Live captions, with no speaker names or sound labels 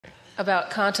about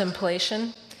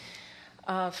contemplation.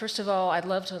 First of all, I'd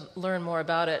love to learn more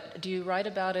about it. Do you write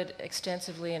about it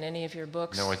extensively in any of your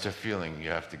books? No, it's a feeling. You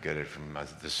have to get it from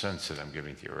the sense that I'm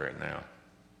giving to you right now.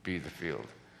 Be the field.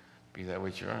 Be that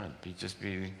which you're on. Just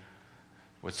be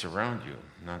what's around you,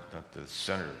 not the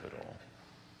center of it all.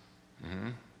 Mm-hmm.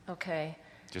 Okay.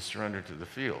 Just surrender to the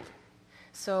field.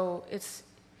 So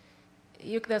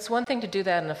that's one thing to do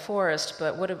that in a forest,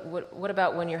 but what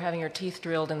about when you're having your teeth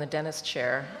drilled in the dentist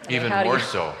chair? Even more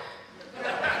so.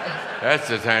 That's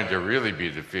the time to really be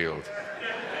the field.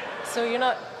 So you're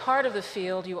not part of the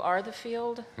field, you are the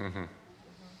field? Mm-hmm.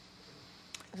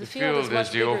 The field is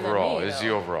the overall, is the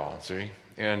overall, see?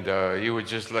 And you would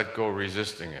just let go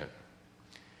resisting it.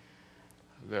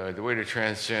 The way to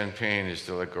transcend pain is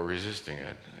to let go resisting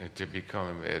it, and to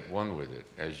become at one with it.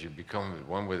 As you become at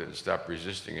one with it and stop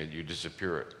resisting it, you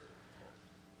disappear it.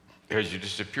 As you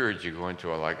disappear it, you go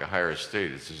into like a higher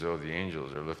state. It's as though the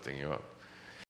angels are lifting you up.